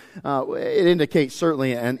Word. It indicates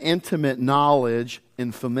certainly an intimate knowledge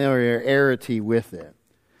and familiarity with it.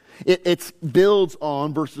 It builds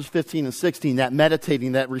on verses 15 and 16, that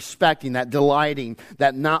meditating, that respecting, that delighting,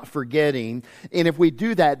 that not forgetting. And if we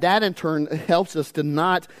do that, that in turn helps us to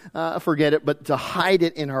not forget it, but to hide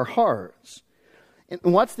it in our hearts.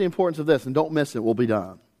 And what's the importance of this? And don't miss it, we'll be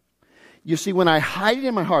done. You see, when I hide it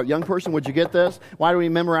in my heart, young person, would you get this? Why do we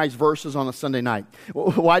memorize verses on a Sunday night?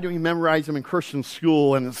 Why do we memorize them in Christian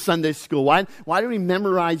school and in Sunday school? Why do we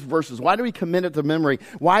memorize verses? Why do we commit it to memory?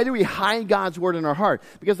 Why do we hide God's Word in our heart?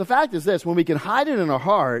 Because the fact is this, when we can hide it in our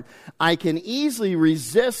heart, I can easily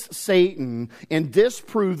resist Satan and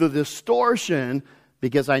disprove the distortion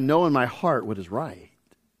because I know in my heart what is right.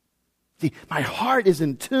 See, my heart is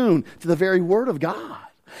in tune to the very Word of God.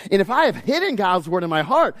 And if I have hidden God's Word in my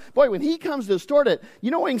heart, boy, when he comes to distort it,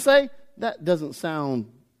 you know what he can say? That doesn't sound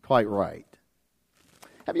quite right.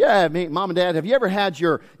 Have you, Mom and Dad, have you ever had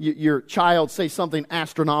your child say something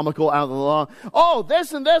astronomical out of the law? Oh,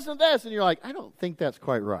 this and this and this. And you're like, I don't think that's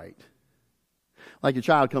quite right. Like your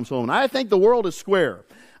child comes home, and I think the world is square.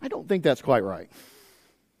 I don't think that's quite right.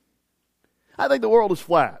 I think the world is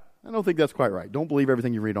flat. I don't think that's quite right. Don't believe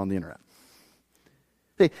everything you read on the internet.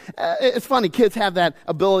 It's funny, kids have that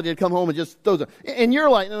ability to come home and just throw them. And you're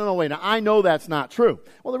like, no, wait, I know that's not true.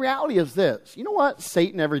 Well, the reality is this. You know what?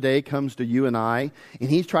 Satan every day comes to you and I,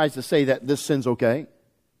 and he tries to say that this sin's okay.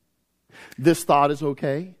 This thought is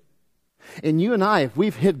okay. And you and I, if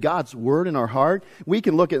we've hid God's Word in our heart, we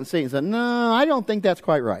can look at it and say, no, I don't think that's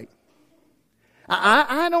quite right.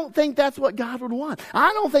 I don't think that's what God would want.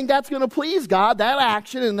 I don't think that's going to please God, that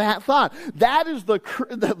action and that thought. That is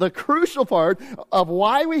the crucial part of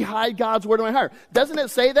why we hide God's Word in my heart. Doesn't it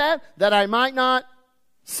say that? That I might not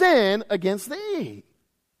sin against thee.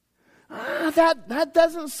 That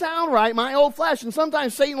doesn't sound right, my old flesh. And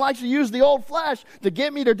sometimes Satan likes to use the old flesh to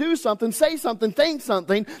get me to do something, say something, think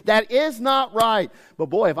something that is not right. But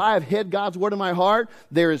boy, if I have hid God's Word in my heart,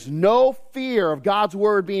 there is no fear of God's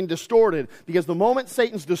Word being distorted. Because the moment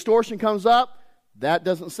Satan's distortion comes up, that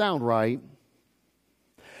doesn't sound right.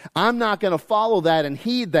 I'm not going to follow that and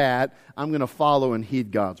heed that. I'm going to follow and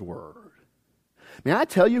heed God's Word. May I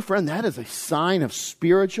tell you, friend, that is a sign of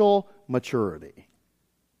spiritual maturity.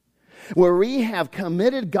 Where we have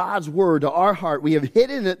committed God's Word to our heart, we have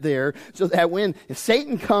hidden it there so that when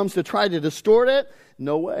Satan comes to try to distort it,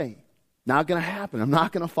 no way. Not going to happen. I'm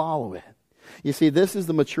not going to follow it. You see, this is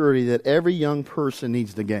the maturity that every young person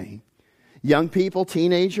needs to gain. Young people,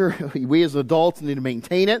 teenager, we as adults need to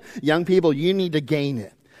maintain it. Young people, you need to gain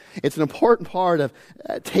it. It's an important part of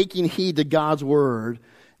taking heed to God's Word.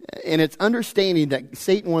 And it's understanding that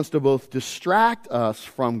Satan wants to both distract us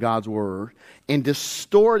from God's Word and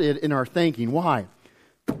distort it in our thinking. Why?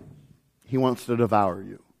 He wants to devour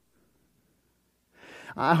you.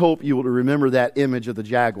 I hope you will remember that image of the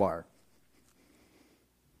jaguar.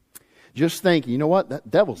 Just thinking, you know what? That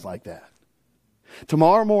devil's like that.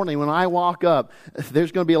 Tomorrow morning when I walk up,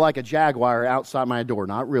 there's going to be like a jaguar outside my door.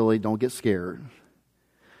 Not really, don't get scared.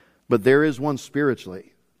 But there is one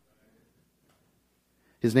spiritually.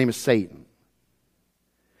 His name is Satan.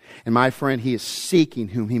 And my friend, he is seeking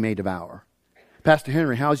whom he may devour. Pastor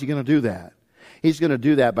Henry, how is he going to do that? He's going to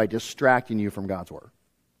do that by distracting you from God's Word.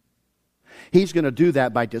 He's going to do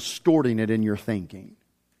that by distorting it in your thinking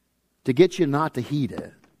to get you not to heed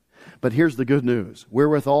it. But here's the good news.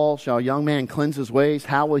 Wherewithal shall a young man cleanse his ways?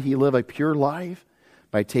 How will he live a pure life?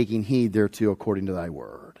 By taking heed thereto according to thy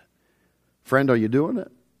word. Friend, are you doing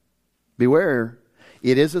it? Beware.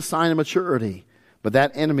 It is a sign of maturity, but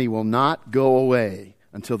that enemy will not go away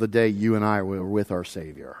until the day you and I are with our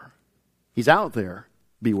Savior. He's out there.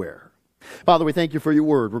 Beware. Father, we thank you for your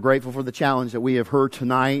word. We're grateful for the challenge that we have heard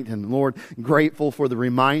tonight. And Lord, grateful for the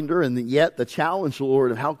reminder and yet the challenge,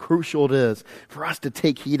 Lord, of how crucial it is for us to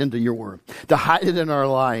take heed into your word, to hide it in our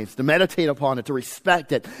lives, to meditate upon it, to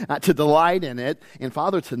respect it, to delight in it, and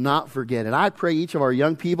Father, to not forget it. I pray each of our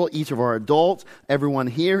young people, each of our adults, everyone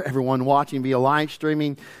here, everyone watching via live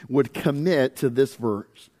streaming would commit to this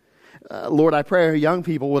verse. Lord, I pray our young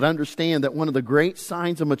people would understand that one of the great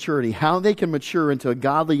signs of maturity, how they can mature into a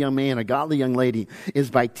godly young man, a godly young lady, is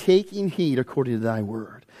by taking heed according to thy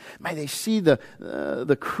word. May they see the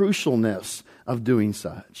crucialness of doing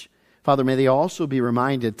such. Father, may they also be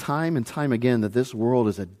reminded time and time again that this world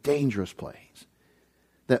is a dangerous place.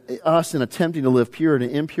 That us, in attempting to live pure in an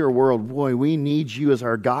impure world, boy, we need you as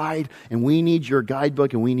our guide, and we need your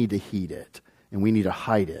guidebook, and we need to heed it, and we need to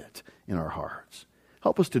hide it in our hearts.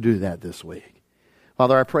 Help us to do that this week.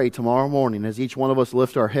 Father, I pray tomorrow morning as each one of us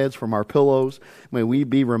lift our heads from our pillows, may we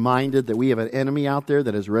be reminded that we have an enemy out there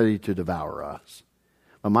that is ready to devour us.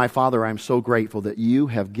 But my Father, I'm so grateful that you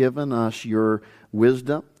have given us your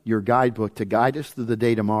wisdom, your guidebook to guide us through the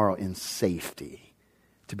day tomorrow in safety,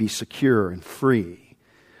 to be secure and free.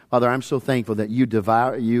 Father, I'm so thankful that you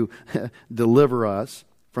deliver us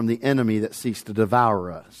from the enemy that seeks to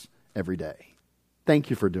devour us every day. Thank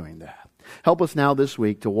you for doing that. Help us now this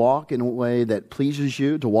week to walk in a way that pleases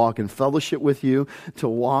you, to walk in fellowship with you, to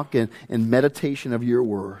walk in meditation of your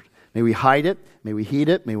word. May we hide it, may we heed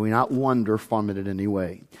it, may we not wander from it in any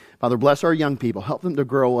way. Father, bless our young people. Help them to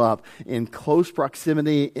grow up in close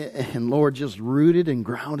proximity and, Lord, just rooted and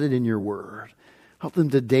grounded in your word. Help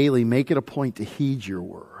them to daily make it a point to heed your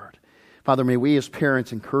word. Father, may we as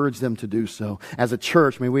parents encourage them to do so. As a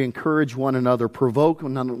church, may we encourage one another, provoke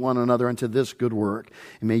one another into this good work,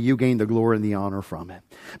 and may you gain the glory and the honor from it.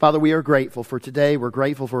 Father, we are grateful for today. We're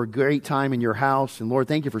grateful for a great time in your house. And Lord,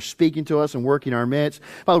 thank you for speaking to us and working our midst.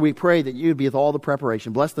 Father, we pray that you'd be with all the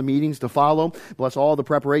preparation. Bless the meetings to follow. Bless all the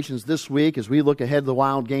preparations this week as we look ahead to the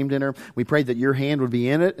Wild Game Dinner. We pray that your hand would be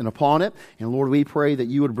in it and upon it. And Lord, we pray that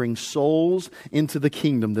you would bring souls into the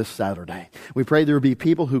kingdom this Saturday. We pray there would be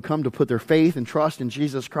people who come to put their faith and trust in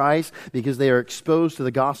Jesus Christ because they are exposed to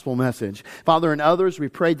the gospel message. Father, in others, we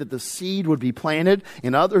pray that the seed would be planted.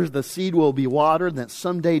 In others, the seed will be watered, and that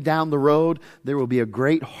someday down the road, there will be a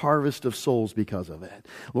great harvest of souls because of it.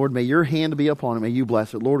 Lord, may your hand be upon it. May you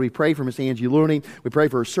bless it. Lord, we pray for Miss Angie Looney. We pray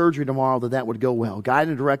for her surgery tomorrow, that would go well. Guide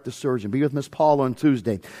and direct the surgeon. Be with Miss Paula on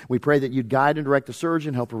Tuesday. We pray that you'd guide and direct the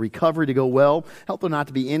surgeon, help her recovery to go well, help there not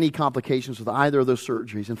to be any complications with either of those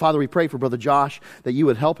surgeries. And Father, we pray for Brother Josh that you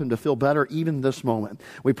would help him to feel better even this moment.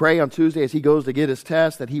 We pray on Tuesday as he goes to get his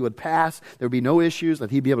test that he would pass, there would be no issues, that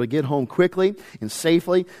he'd be able to get home quickly and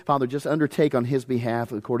safely. Father, just undertake on his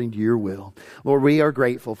behalf according to your will. Lord, we are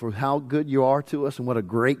grateful for how good you are to us and what a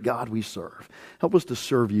great God we serve. Help us to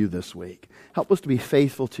serve you this week. Help us to be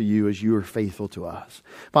faithful to you as you are faithful to us.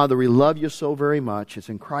 Father, we love you so very much. It's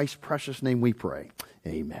in Christ's precious name we pray.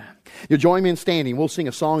 Amen. You'll join me in standing. We'll sing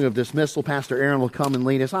a song of dismissal. Pastor Aaron will come and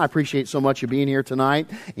lead us. I appreciate so much you being here tonight.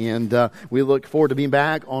 And we look forward to being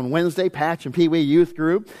back on Wednesday, Patch and Pee Wee Youth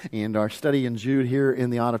Group, and our study in Jude here in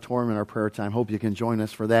the auditorium in our prayer time. Hope you can join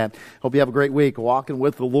us for that. Hope you have a great week walking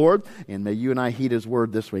with the Lord, and may you and I heed His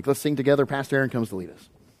word this week. Let's sing together. Pastor Aaron comes to lead us.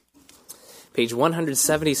 Page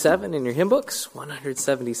 177 in your hymn books,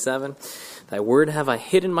 177. Thy word have I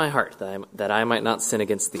hid in my heart, that I might not sin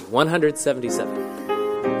against thee. 177.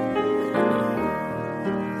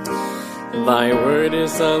 Thy word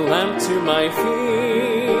is a lamp to my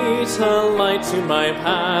feet, a light to my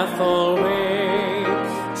path alway,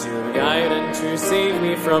 to guide and to save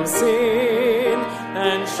me from sin,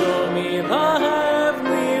 and show me the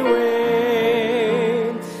heavenly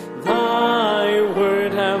way. Thy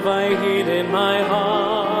word have I hid in my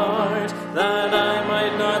heart, that I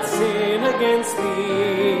might not sin against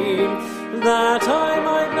thee, that I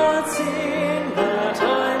might